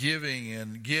giving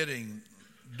and getting,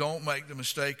 don't make the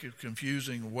mistake of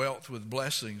confusing wealth with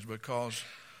blessings, because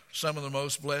some of the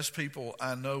most blessed people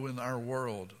I know in our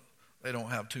world, they don't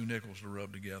have two nickels to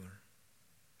rub together.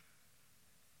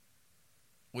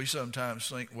 We sometimes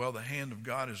think, well, the hand of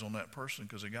God is on that person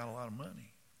because they got a lot of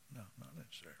money. No, not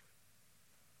necessarily.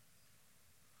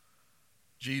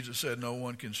 Jesus said, "No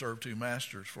one can serve two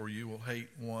masters, for you will hate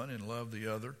one and love the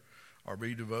other, or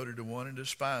be devoted to one and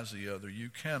despise the other. You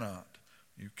cannot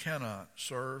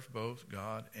serve both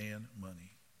God and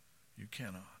money." You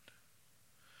cannot.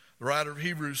 The writer of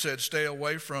Hebrews said, "Stay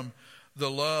away from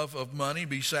the love of money.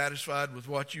 Be satisfied with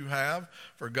what you have.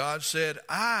 For God said,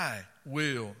 I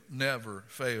will never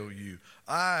fail you.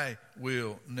 I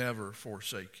will never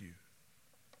forsake you."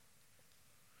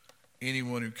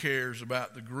 Anyone who cares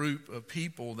about the group of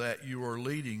people that you are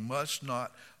leading must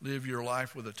not live your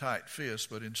life with a tight fist,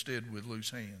 but instead with loose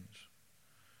hands.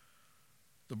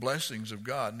 The blessings of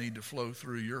God need to flow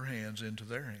through your hands into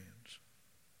their hands.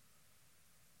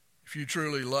 If you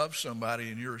truly love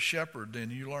somebody and you're a shepherd, then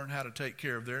you learn how to take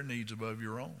care of their needs above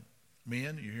your own.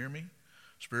 Men, you hear me?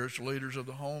 Spiritual leaders of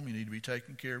the home, you need to be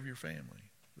taking care of your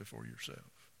family before yourself.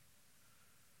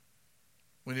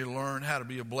 We need to learn how to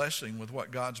be a blessing with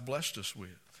what God's blessed us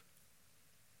with.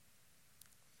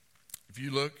 If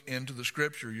you look into the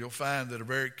Scripture, you'll find that a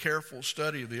very careful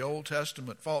study of the Old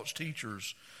Testament false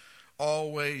teachers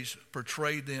always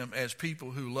portrayed them as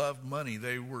people who loved money.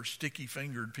 They were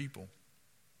sticky-fingered people.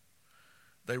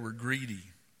 They were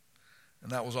greedy.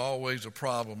 And that was always a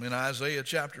problem. In Isaiah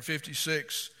chapter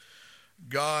 56,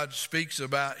 God speaks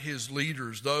about his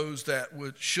leaders, those that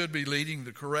should be leading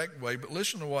the correct way. But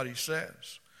listen to what he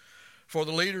says. For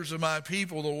the leaders of my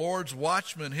people, the Lord's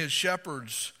watchmen, his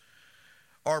shepherds,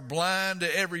 are blind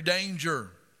to every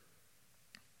danger.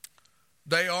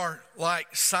 They are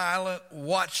like silent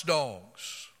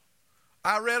watchdogs.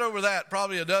 I read over that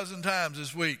probably a dozen times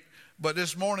this week. But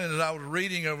this morning as I was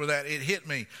reading over that, it hit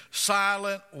me.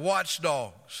 Silent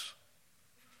watchdogs.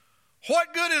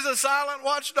 What good is a silent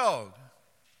watchdog?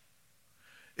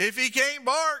 If he can't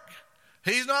bark,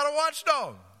 he's not a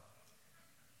watchdog.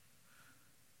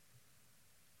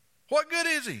 What good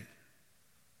is he?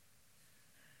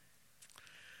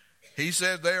 He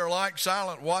said they are like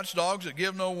silent watchdogs that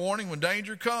give no warning when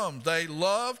danger comes. They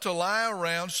love to lie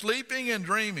around sleeping and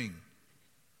dreaming.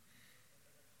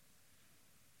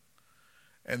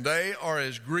 And they are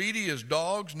as greedy as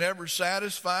dogs, never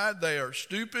satisfied. They are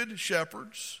stupid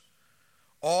shepherds,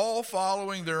 all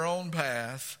following their own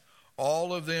path,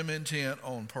 all of them intent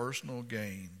on personal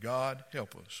gain. God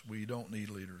help us. We don't need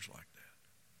leaders like that.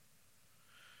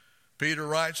 Peter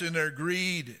writes, in their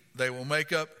greed, they will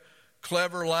make up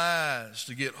clever lies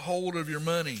to get hold of your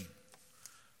money.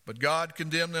 But God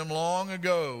condemned them long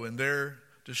ago, and their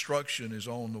destruction is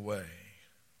on the way.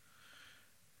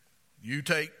 You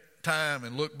take time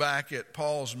and look back at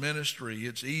Paul's ministry,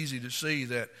 it's easy to see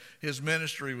that his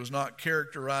ministry was not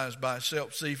characterized by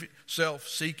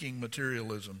self-seeking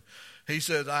materialism. He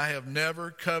says, I have never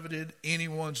coveted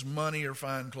anyone's money or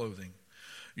fine clothing.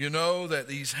 You know that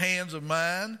these hands of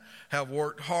mine have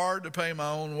worked hard to pay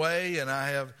my own way, and I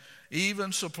have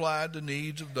even supplied the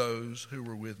needs of those who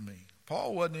were with me.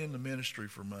 Paul wasn't in the ministry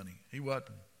for money. He wasn't.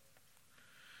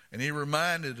 And he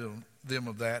reminded them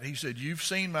of that. He said, you've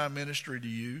seen my ministry to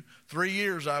you. 3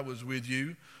 years I was with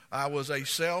you. I was a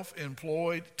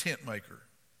self-employed tent maker.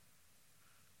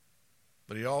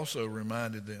 But he also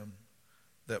reminded them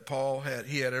that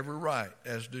he had every right,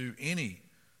 as do any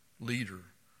leader,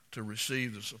 to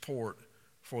receive the support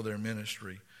for their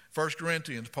ministry. 1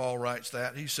 Corinthians, Paul writes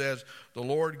that. He says, the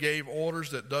Lord gave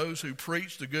orders that those who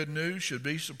preach the good news should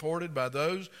be supported by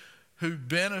those who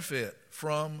benefit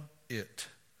from it.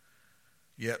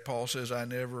 Yet Paul says, I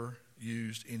never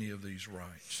used any of these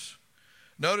rights.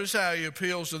 Notice how he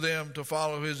appeals to them to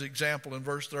follow his example in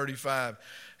verse 35.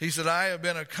 He said, I have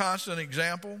been a constant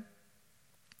example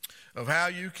of how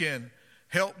you can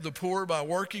help the poor by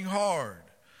working hard.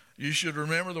 You should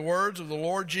remember the words of the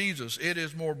Lord Jesus. It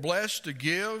is more blessed to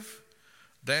give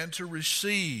than to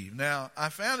receive. Now, I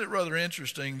found it rather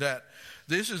interesting that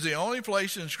this is the only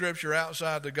place in Scripture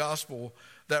outside the gospel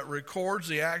that records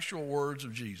the actual words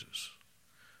of Jesus.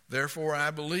 Therefore,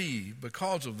 I believe,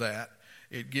 because of that,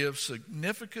 it gives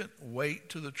significant weight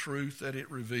to the truth that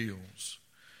it reveals.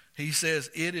 He says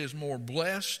it is more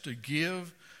blessed to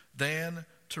give than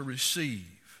to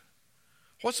receive.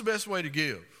 What's the best way to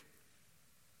give?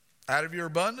 Out of your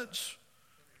abundance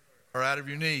or out of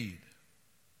your need?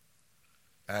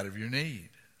 Out of your need,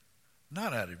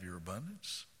 not out of your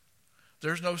abundance.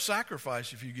 There's no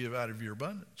sacrifice if you give out of your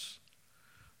abundance.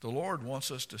 The Lord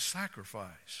wants us to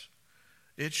sacrifice.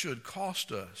 It should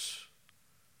cost us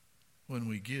when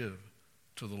we give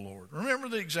to the Lord. Remember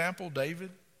the example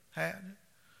David had?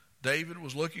 David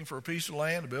was looking for a piece of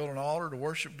land to build an altar to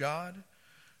worship God.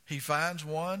 He finds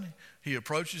one. He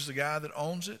approaches the guy that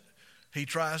owns it. He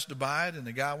tries to buy it, and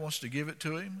the guy wants to give it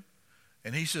to him.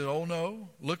 And he said, oh no,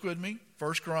 look with me,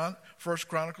 1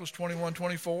 Chronicles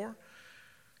 21:24.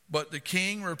 But the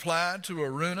king replied to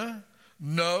Araunah,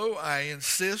 no, I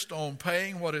insist on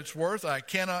paying what it's worth. I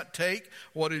cannot take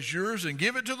what is yours and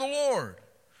give it to the Lord.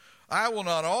 I will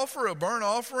not offer a burnt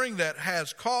offering that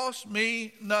has cost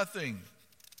me nothing.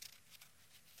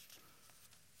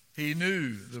 He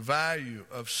knew the value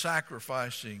of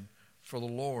sacrificing for the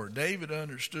Lord. David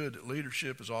understood that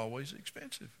leadership is always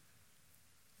expensive.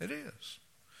 It is.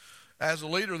 As a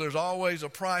leader, there's always a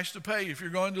price to pay if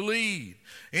you're going to lead.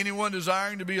 Anyone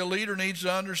desiring to be a leader needs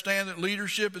to understand that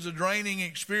leadership is a draining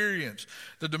experience.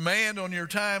 The demand on your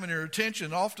time and your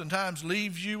attention oftentimes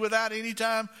leaves you without any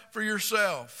time for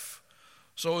yourself.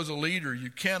 So as a leader, you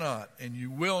cannot and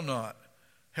you will not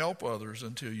help others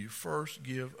until you first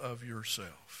give of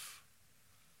yourself.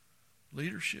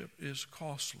 Leadership is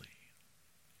costly.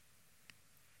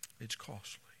 It's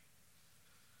costly.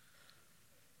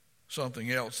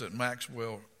 Something else that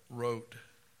Maxwell wrote,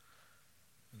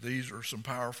 these are some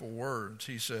powerful words.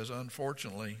 He says,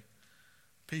 unfortunately,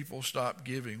 people stop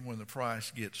giving when the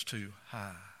price gets too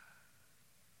high.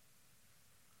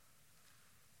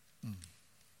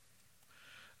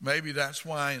 Maybe that's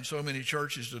why in so many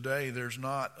churches today there's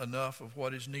not enough of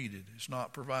what is needed. It's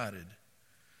not provided.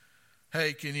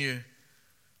 Hey, can you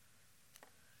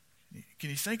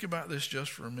think about this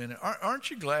just for a minute? Aren't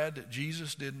you glad that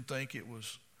Jesus didn't think it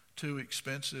was too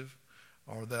expensive,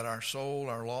 or that our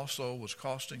lost soul, was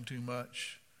costing too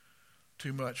much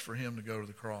for him to go to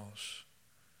the cross?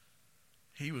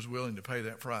 He was willing to pay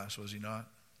that price, was he not?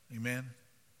 Amen?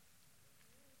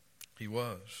 He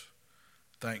was.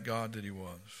 Thank God that he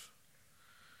was.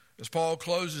 As Paul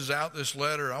closes out this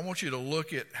letter, I want you to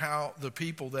look at how the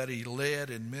people that he led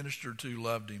and ministered to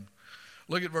loved him.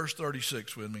 Look at verse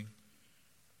 36 with me.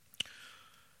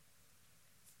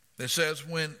 It says,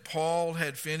 when Paul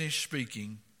had finished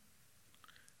speaking,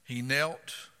 he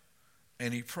knelt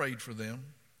and he prayed for them.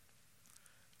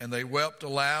 And they wept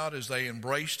aloud as they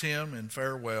embraced him in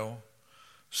farewell,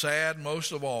 sad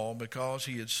most of all because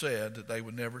he had said that they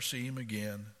would never see him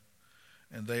again.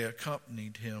 And they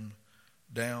accompanied him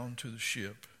down to the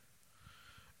ship.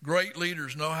 Great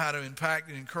leaders know how to impact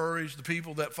and encourage the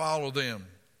people that follow them.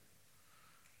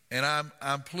 And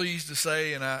I'm pleased to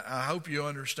say, and I hope you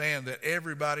understand, that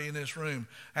everybody in this room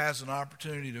has an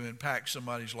opportunity to impact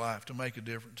somebody's life, to make a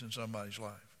difference in somebody's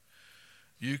life.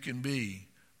 You can be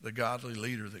the godly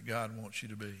leader that God wants you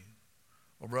to be.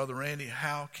 Well, Brother Randy,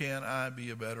 how can I be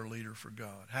a better leader for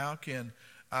God? How can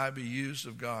I be used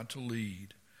of God to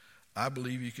lead? I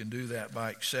believe you can do that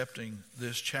by accepting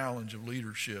this challenge of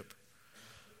leadership.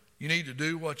 You need to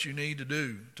do what you need to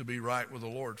do to be right with the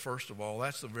Lord, first of all.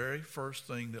 That's the very first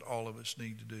thing that all of us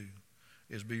need to do,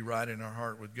 is be right in our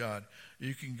heart with God.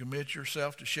 You can commit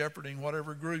yourself to shepherding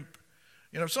whatever group.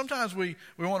 You know, sometimes we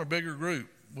want a bigger group.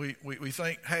 We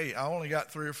think, hey, I only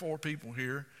got 3 or 4 people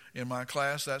here in my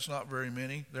class. That's not very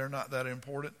many. They're not that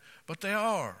important. But they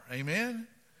are. Amen?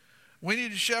 We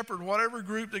need to shepherd whatever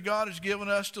group that God has given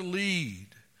us to lead.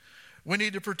 We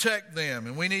need to protect them,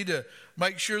 and we need to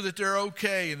make sure that they're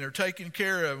okay and they're taken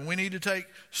care of. And we need to take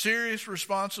serious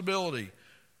responsibility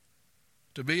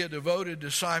to be a devoted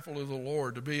disciple of the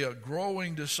Lord, to be a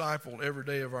growing disciple every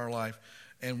day of our life.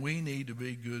 And we need to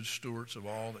be good stewards of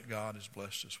all that God has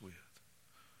blessed us with.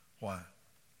 Why?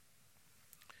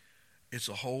 It's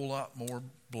a whole lot more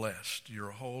blessed. You're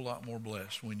a whole lot more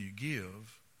blessed when you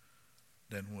give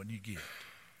than when you get.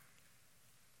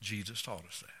 Jesus taught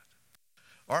us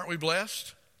that. Aren't we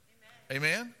blessed?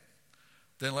 Amen. Amen?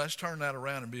 Then let's turn that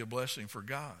around and be a blessing for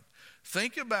God.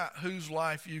 Think about whose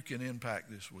life you can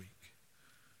impact this week,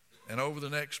 and over the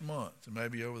next month, and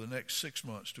maybe over the next 6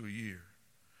 months to a year.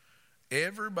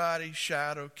 Everybody's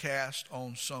shadow cast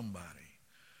on somebody.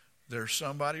 There's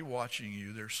somebody watching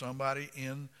you. There's somebody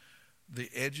in the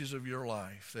edges of your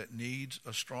life that needs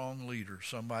a strong leader,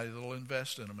 somebody that will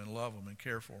invest in them and love them and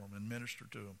care for them and minister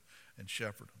to them and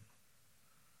shepherd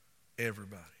them.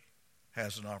 Everybody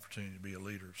has an opportunity to be a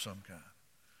leader of some kind.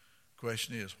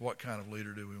 Question is, what kind of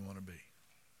leader do we want to be?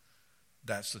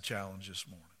 That's the challenge this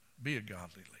morning. Be a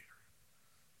godly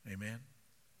leader. Amen?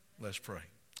 Let's pray.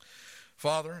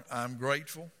 Father, I'm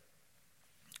grateful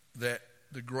that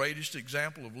the greatest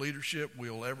example of leadership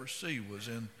we'll ever see was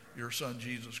in your Son,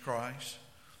 Jesus Christ.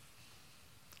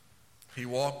 He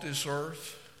walked this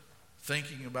earth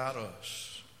thinking about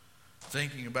us,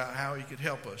 thinking about how he could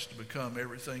help us to become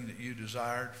everything that you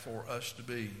desired for us to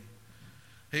be.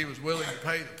 He was willing to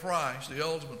pay the price, the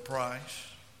ultimate price.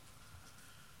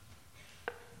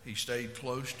 He stayed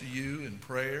close to you in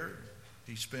prayer.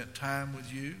 He spent time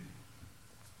with you.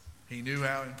 He knew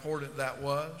how important that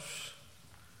was.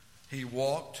 He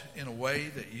walked in a way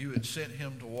that you had sent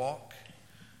him to walk.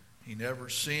 He never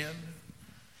sinned.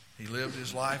 He lived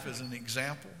his life as an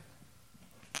example.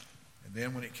 And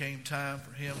then when it came time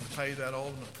for him to pay that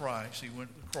ultimate price, he went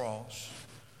to the cross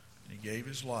and he gave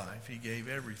his life. He gave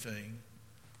everything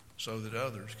so that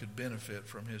others could benefit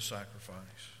from his sacrifice.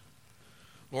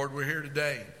 Lord, we're here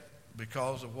today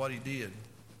because of what he did.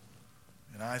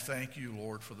 And I thank you,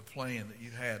 Lord, for the plan that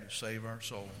you had to save our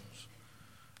souls.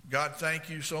 God, thank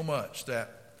you so much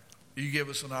that you give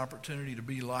us an opportunity to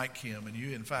be like him, and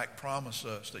you, in fact, promise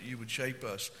us that you would shape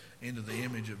us into the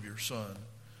image of your Son.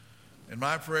 And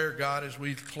my prayer, God, as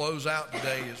we close out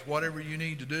today is whatever you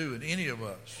need to do in any of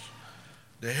us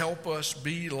to help us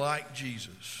be like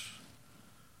Jesus.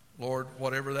 Lord,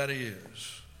 whatever that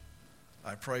is,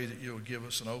 I pray that you'll give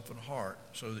us an open heart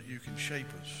so that you can shape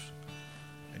us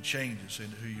and change us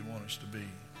into who you want us to be.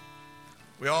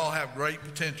 We all have great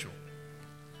potential.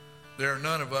 There are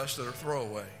none of us that are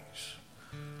throwaways.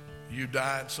 You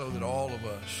died so that all of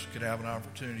us could have an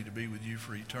opportunity to be with you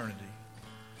for eternity.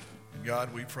 And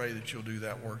God, we pray that you'll do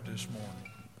that work this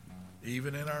morning.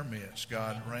 Even in our midst,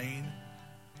 God, reign,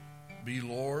 be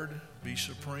Lord, be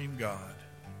supreme God.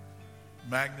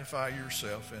 magnify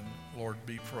yourself, and Lord,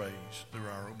 be praised through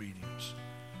our obedience.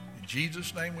 In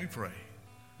Jesus' name we pray.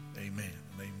 Amen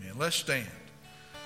and amen. Let's stand.